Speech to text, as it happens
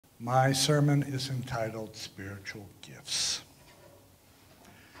My sermon is entitled Spiritual Gifts.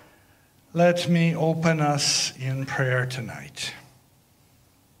 Let me open us in prayer tonight.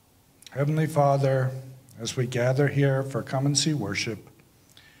 Heavenly Father, as we gather here for Come and See worship,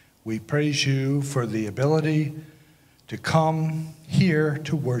 we praise you for the ability to come here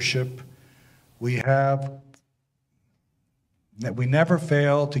to worship. We never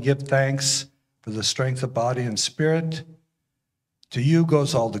fail to give thanks for the strength of body and spirit. To you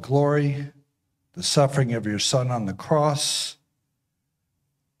goes all the glory, the suffering of your Son on the cross,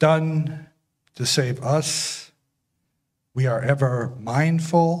 done to save us. We are ever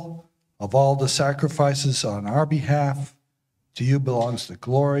mindful of all the sacrifices on our behalf. To you belongs the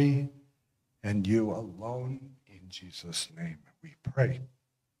glory, and you alone. In Jesus' name we pray.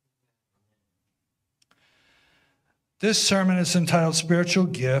 This sermon is entitled Spiritual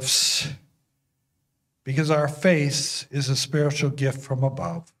Gifts because our faith is a spiritual gift from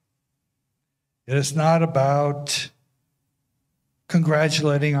above. It is not about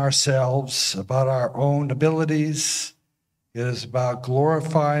congratulating ourselves about our own abilities. It is about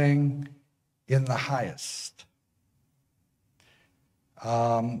glorifying in the highest.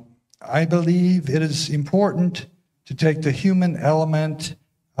 I believe it is important to take the human element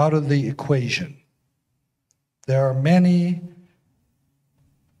out of the equation. There are many,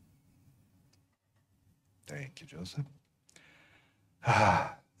 thank you, Joseph.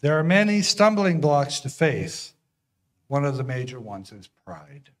 There are many stumbling blocks to faith. One of the major ones is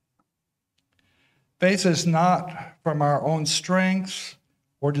pride. Faith is not from our own strength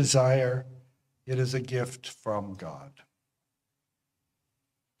or desire. It is a gift from God.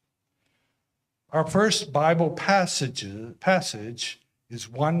 Our first Bible passage is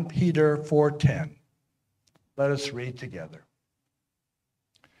 1 Peter 4:10. Let us read together.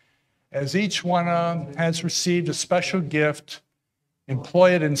 As each one has received a special gift,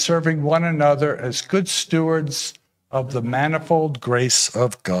 employ it in serving one another as good stewards of the manifold grace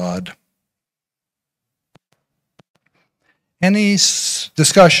of God. Any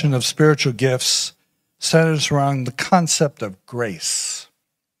discussion of spiritual gifts centers around the concept of grace.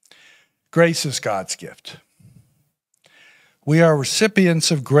 Grace is God's gift. We are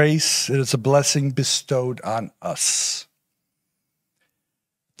recipients of grace. It is a blessing bestowed on us.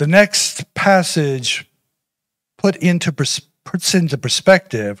 The next passage puts into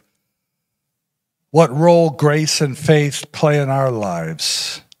perspective what role grace and faith play in our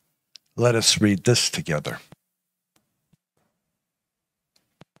lives. Let us read this together.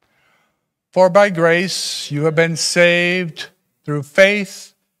 For by grace you have been saved through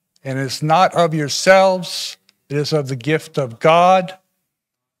faith, and it is not of yourselves, it is of the gift of God,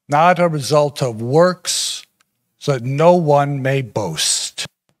 not a result of works, so that no one may boast.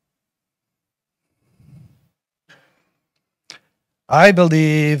 I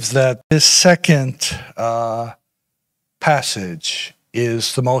believe that this second passage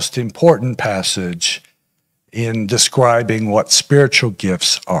is the most important passage in describing what spiritual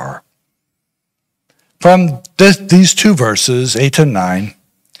gifts are. From these two verses, 8 and 9,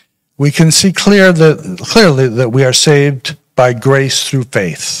 we can see clearly that we are saved by grace through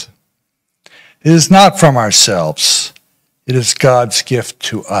faith. It is not from ourselves. It is God's gift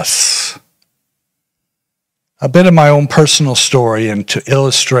to us. A bit of my own personal story and to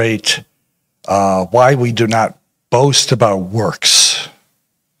illustrate why we do not boast about works.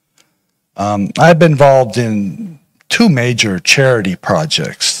 I've been involved in two major charity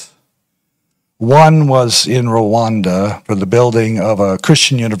projects. One was in Rwanda for the building of a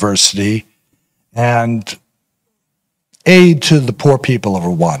Christian university and aid to the poor people of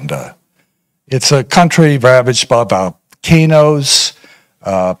Rwanda. It's a country ravaged by volcanoes,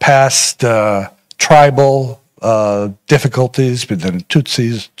 past tribal difficulties between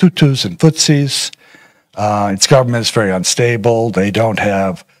Tutus and Tutsis. Its government is very unstable. They don't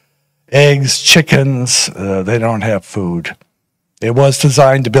have eggs, chickens. They don't have food. It was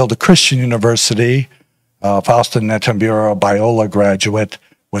designed to build a Christian university. Faustin Netambura, Biola graduate,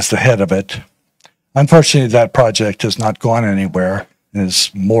 was the head of it. Unfortunately, that project has not gone anywhere and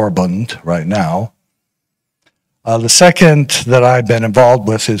is moribund right now. The second that I've been involved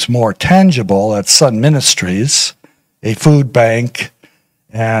with is more tangible at Sun Ministries, a food bank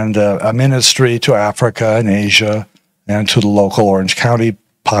and a ministry to Africa and Asia and to the local Orange County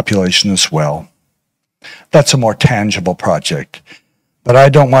population as well. That's a more tangible project. But I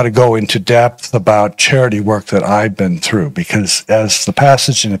don't want to go into depth about charity work that I've been through because as the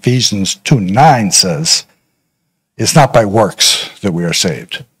passage in Ephesians 2:9 says, it's not by works that we are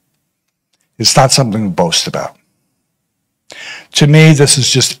saved. It's not something to boast about. To me, this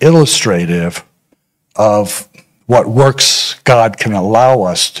is just illustrative of what works God can allow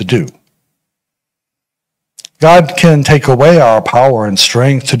us to do. God can take away our power and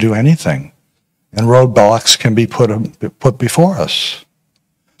strength to do anything, and roadblocks can be put before us.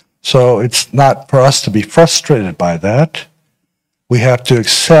 So it's not for us to be frustrated by that. We have to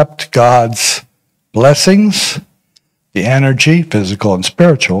accept God's blessings, the energy, physical and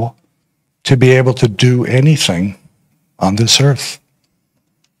spiritual, to be able to do anything on this earth.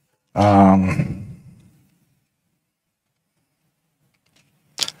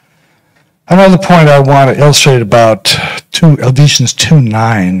 Another point I want to illustrate about Ephesians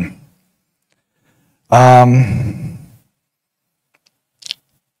 2:9. I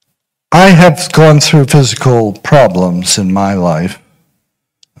have gone through physical problems in my life.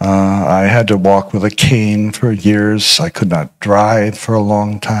 I had to walk with a cane for years. I could not drive for a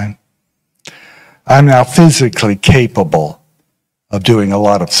long time. I'm now physically capable of doing a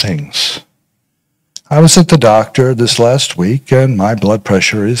lot of things. I was at the doctor this last week, and my blood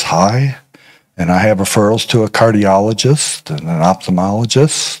pressure is high, and I have referrals to a cardiologist and an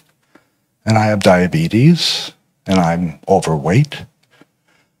ophthalmologist, and I have diabetes, and I'm overweight.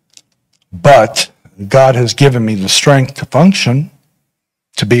 But God has given me the strength to function,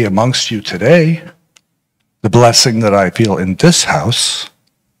 to be amongst you today, the blessing that I feel in this house,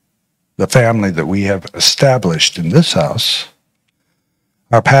 the family that we have established in this house.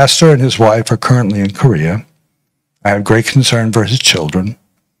 Our pastor and his wife are currently in Korea. I have great concern for his children.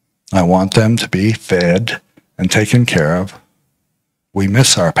 I want them to be fed and taken care of. We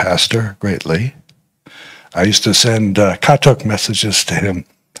miss our pastor greatly. I used to send katok messages to him.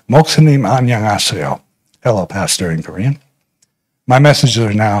 목사님 안녕하세요. Hello, pastor in Korean. My messages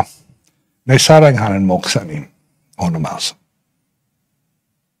are now, 내 사랑하는 목사님, 오늘 말씀.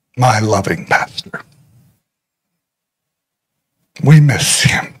 My loving pastor. We miss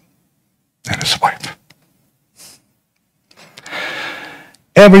him and his wife.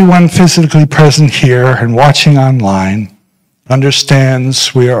 Everyone physically present here and watching online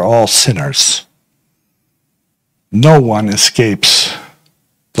understands we are all sinners. No one escapes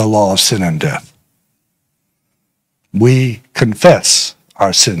the law of sin and death. We confess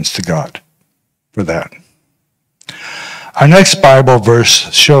our sins to God for that. Our next Bible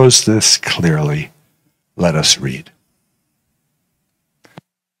verse shows this clearly. Let us read.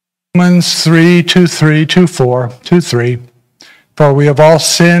 Romans 3:2-3, for we have all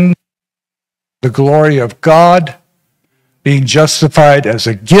sinned, the glory of God, being justified as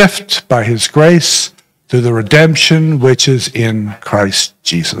a gift by his grace through the redemption which is in Christ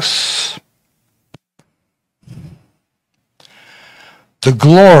Jesus. The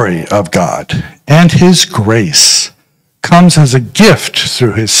glory of God and his grace comes as a gift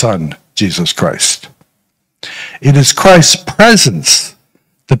through his Son, Jesus Christ. It is Christ's presence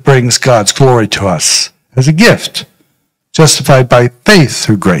that brings God's glory to us as a gift, justified by faith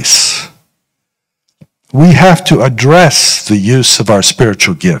through grace. We have to address the use of our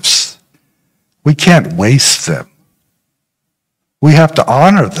spiritual gifts. We can't waste them. We have to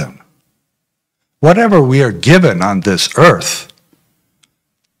honor them. Whatever we are given on this earth,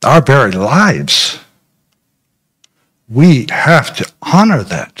 our very lives, we have to honor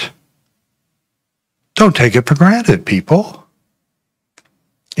that. Don't take it for granted, people.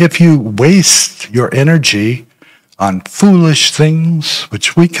 If you waste your energy on foolish things,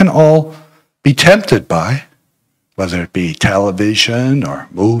 which we can all be tempted by, whether it be television or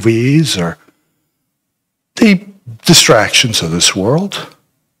movies or the distractions of this world.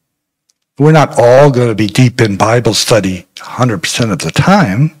 We're not all going to be deep in Bible study 100% of the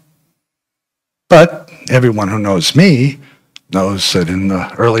time, but everyone who knows me knows that in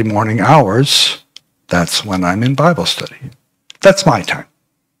the early morning hours, that's when I'm in Bible study. That's my time.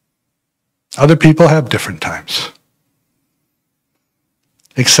 Other people have different times.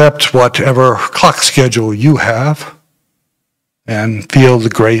 Accept whatever clock schedule you have and feel the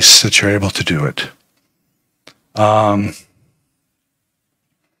grace that you're able to do it.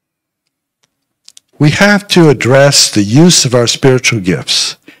 We have to address the use of our spiritual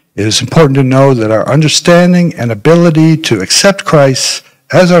gifts. It is important to know that our understanding and ability to accept Christ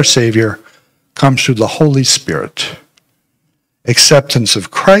as our Savior comes through the Holy Spirit. Acceptance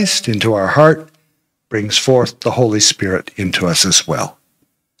of Christ into our heart brings forth the Holy Spirit into us as well.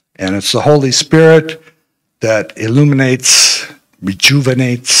 And it's the Holy Spirit that illuminates,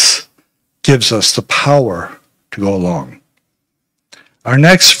 rejuvenates, gives us the power to go along. Our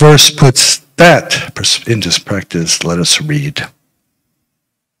next verse puts that into practice. Let us read.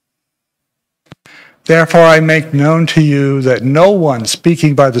 Therefore I make known to you that no one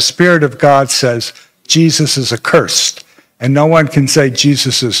speaking by the Spirit of God says Jesus is accursed, and no one can say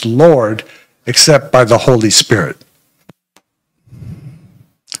Jesus is Lord except by the Holy Spirit.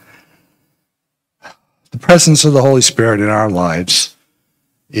 The presence of the Holy Spirit in our lives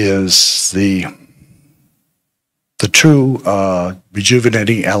is the true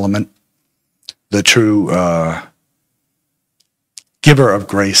rejuvenating element, the true giver of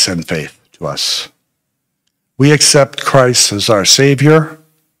grace and faith to us. We accept Christ as our Savior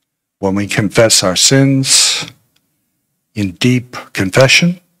when we confess our sins in deep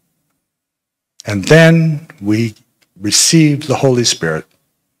confession, and then we receive the Holy Spirit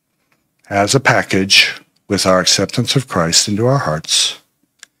as a package with our acceptance of Christ into our hearts,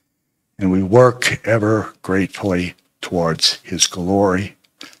 and we work ever gratefully towards his glory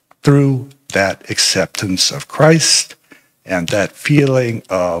through that acceptance of Christ and that feeling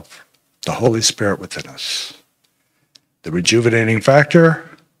of the Holy Spirit within us. The rejuvenating factor,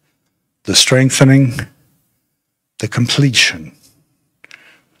 the strengthening, the completion,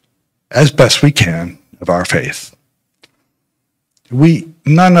 as best we can, of our faith.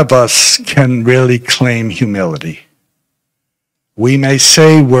 None of us can really claim humility. We may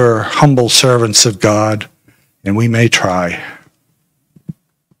say we're humble servants of God, and we may try.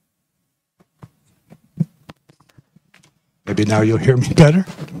 Maybe now you'll hear me better.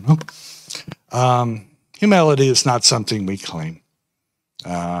 I don't know. Humility is not something we claim.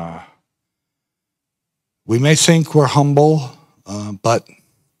 We may think we're humble, but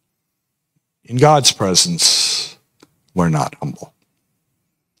in God's presence, we're not humble.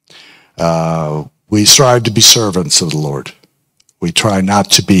 We strive to be servants of the Lord. We try not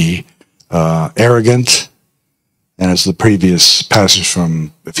to be arrogant, and as the previous passage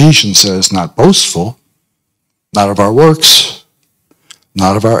from Ephesians says, not boastful, not of our works,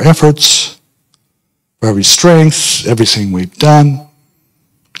 not of our efforts. For every strength, everything we've done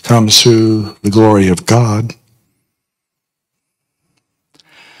comes through the glory of God.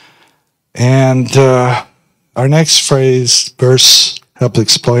 And our next verse helps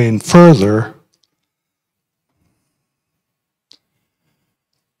explain further.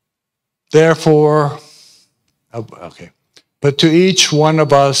 Therefore, but to each one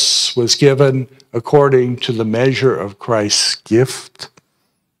of us was given according to the measure of Christ's gift.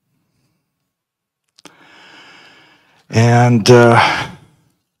 And the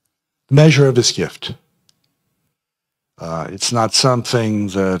measure of his gift. It's not something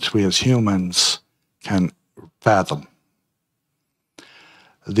that we as humans can fathom.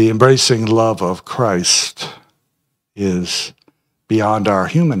 The embracing love of Christ is beyond our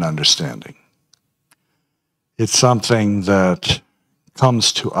human understanding. It's something that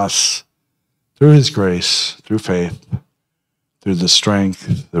comes to us through his grace, through faith, through the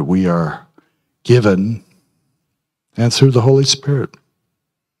strength that we are given, and through the Holy Spirit.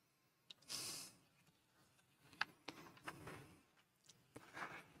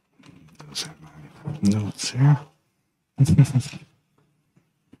 Those are my notes here.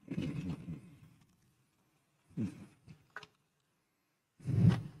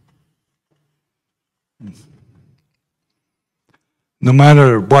 No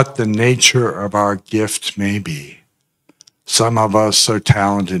matter what the nature of our gift may be, some of us are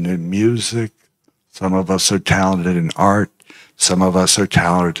talented in music, some of us are talented in art, some of us are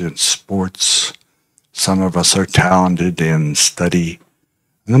talented in sports, some of us are talented in study.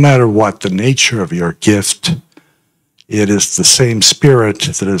 No matter what the nature of your gift, it is the same Spirit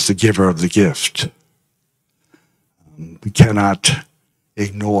that is the giver of the gift. We cannot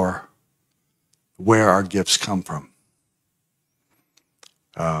ignore where our gifts come from.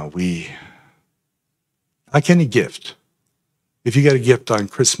 Like any gift, if you get a gift on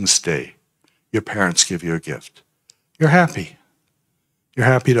Christmas Day, your parents give you a gift. You're happy. You're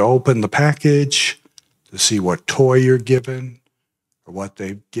happy to open the package, to see what toy you're given, or what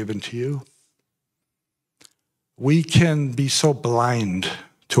they've given to you. We can be so blind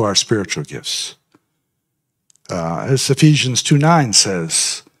to our spiritual gifts. As Ephesians 2:9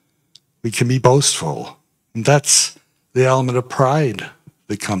 says, we can be boastful. And that's the element of pride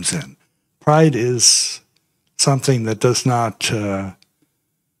that comes in. Pride is something that does not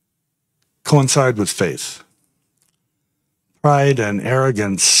coincide with faith. Pride and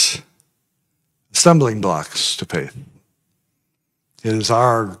arrogance, stumbling blocks to faith. It is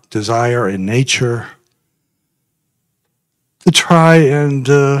our desire in nature to try and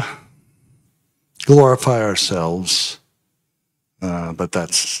glorify ourselves, but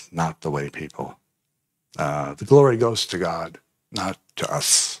that's not the way, people. The glory goes to God, not to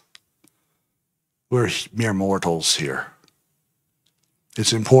us. We're mere mortals here.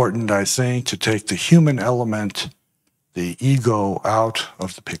 It's important, I think, to take the human element, the ego, out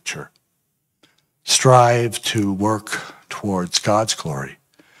of the picture. Strive to work towards God's glory.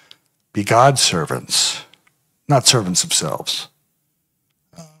 be God's servants, not servants themselves.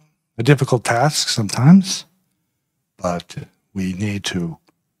 A difficult task sometimes, but we need to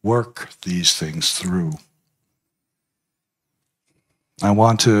work these things through. I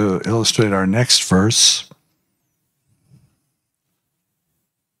want to illustrate our next verse.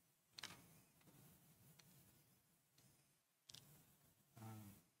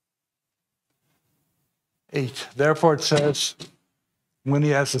 Eight. Therefore it says, when he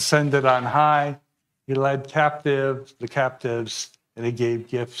has ascended on high, he led captive the captives, and he gave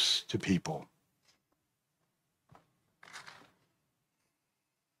gifts to people.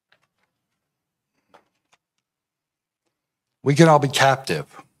 We can all be captive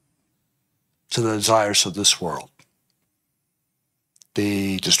to the desires of this world.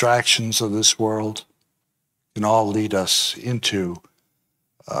 The distractions of this world can all lead us into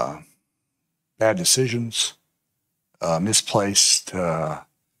bad decisions, misplaced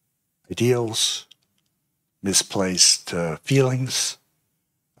ideals, misplaced feelings.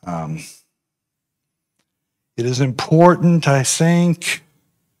 It is important, I think,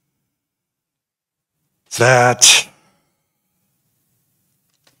 that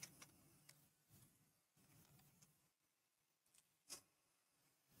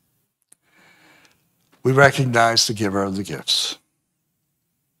we recognize the giver of the gifts,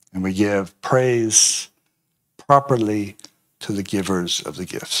 and we give praise properly to the givers of the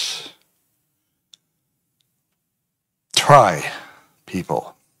gifts. Try,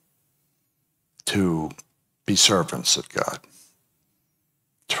 people, to be servants of God.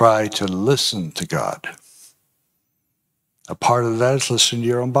 Try to listen to God. A part of that is listening to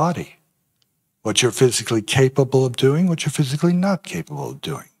your own body. What you're physically capable of doing, what you're physically not capable of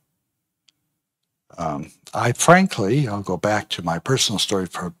doing. I frankly, I'll go back to my personal story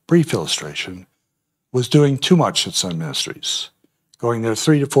for a brief illustration, was doing too much at some ministries, going there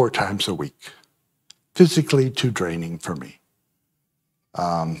 3 to 4 times a week. Physically too draining for me,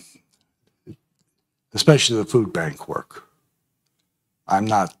 especially the food bank work. I'm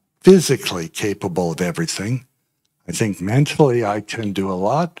not physically capable of everything. I think mentally I can do a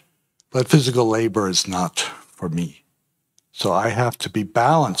lot, but physical labor is not for me. So I have to be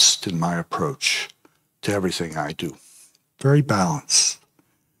balanced in my approach to everything I do. Very balanced.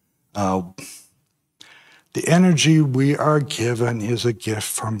 The energy we are given is a gift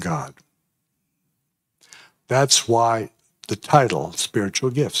from God. That's why the title, Spiritual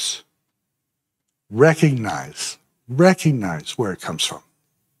Gifts. Recognize where it comes from.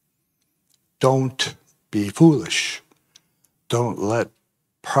 Don't be foolish. Don't let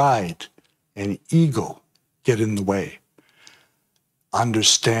pride and ego get in the way.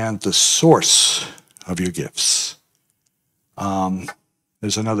 Understand the source of your gifts.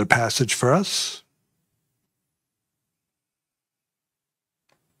 There's another passage for us.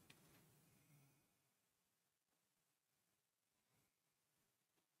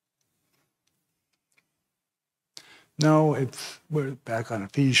 No, we're back on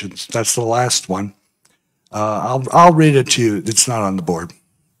Ephesians. That's the last one. I'll read it to you. It's not on the board.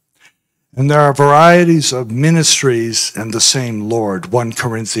 And there are varieties of ministries and the same Lord, 1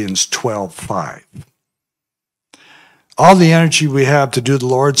 Corinthians 12:5. All the energy we have to do the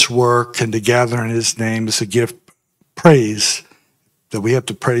Lord's work and to gather in his name is a gift, praise, that we have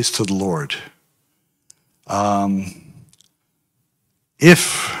to praise to the Lord.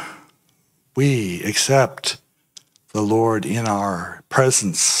 If we accept the Lord in our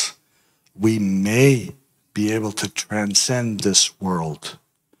presence, we may be able to transcend this world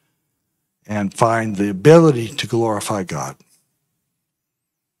and find the ability to glorify God.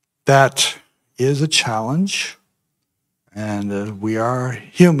 That is a challenge, and we are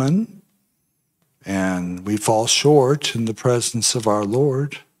human, and we fall short in the presence of our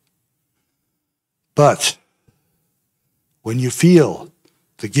Lord. But when you feel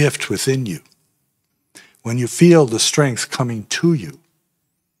the gift within you, when you feel the strength coming to you,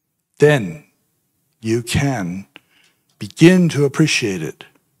 then you can begin to appreciate it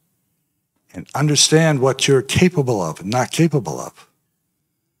and understand what you're capable of and not capable of.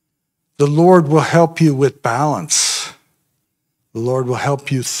 The Lord will help you with balance. The Lord will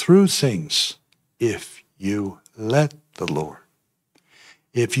help you through things if you let the Lord,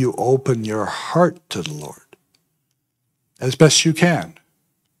 if you open your heart to the Lord as best you can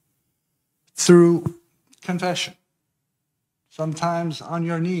through confession, sometimes on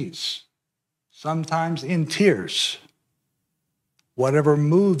your knees, sometimes in tears, whatever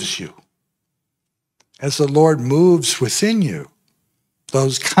moves you. As the Lord moves within you,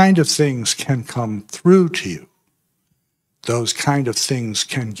 those kind of things can come through to you. Those kind of things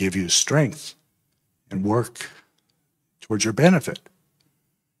can give you strength and work towards your benefit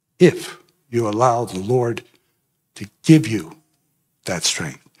if you allow the Lord to give you that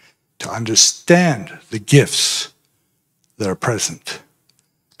strength, to understand the gifts that are present,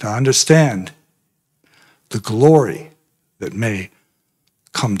 to understand the glory that may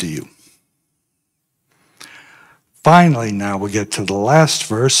come to you. Finally, now we get to the last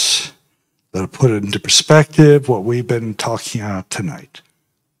verse that'll put it into perspective what we've been talking about tonight.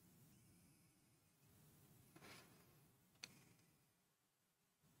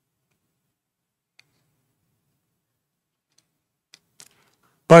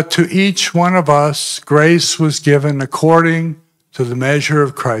 But to each one of us, grace was given according to the measure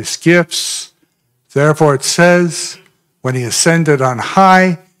of Christ's gifts. Therefore it says, when he ascended on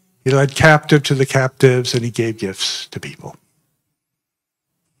high, he led captive to the captives and he gave gifts to people.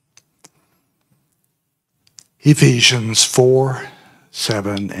 Ephesians 4,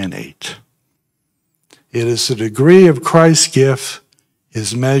 7, and 8. It is the degree of Christ's gift,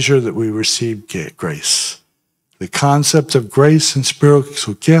 his measure, that we receive grace. The concept of grace and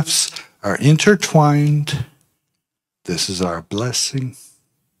spiritual gifts are intertwined. This is our blessing.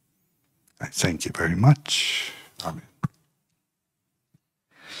 I thank you very much. Amen.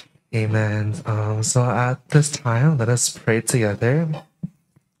 Amen. So at this time, let us pray together.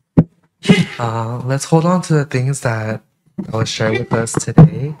 Let's hold on to the things that I will share with us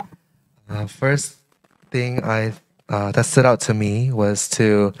today. First thing that stood out to me was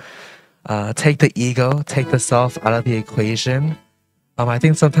to take the ego, take the self out of the equation. I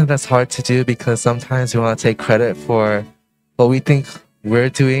think sometimes that's hard to do because sometimes we want to take credit for what we think we're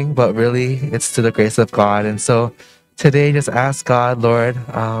doing, but really it's to the grace of God. And so today, just ask God, Lord,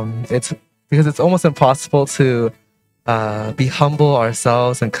 it's because it's almost impossible to be humble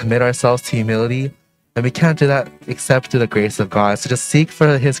ourselves and commit ourselves to humility. And we can't do that except through the grace of God. So just seek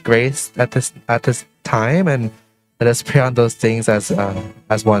for his grace at this time, and let us pray on those things as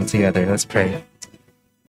one together. Let's pray.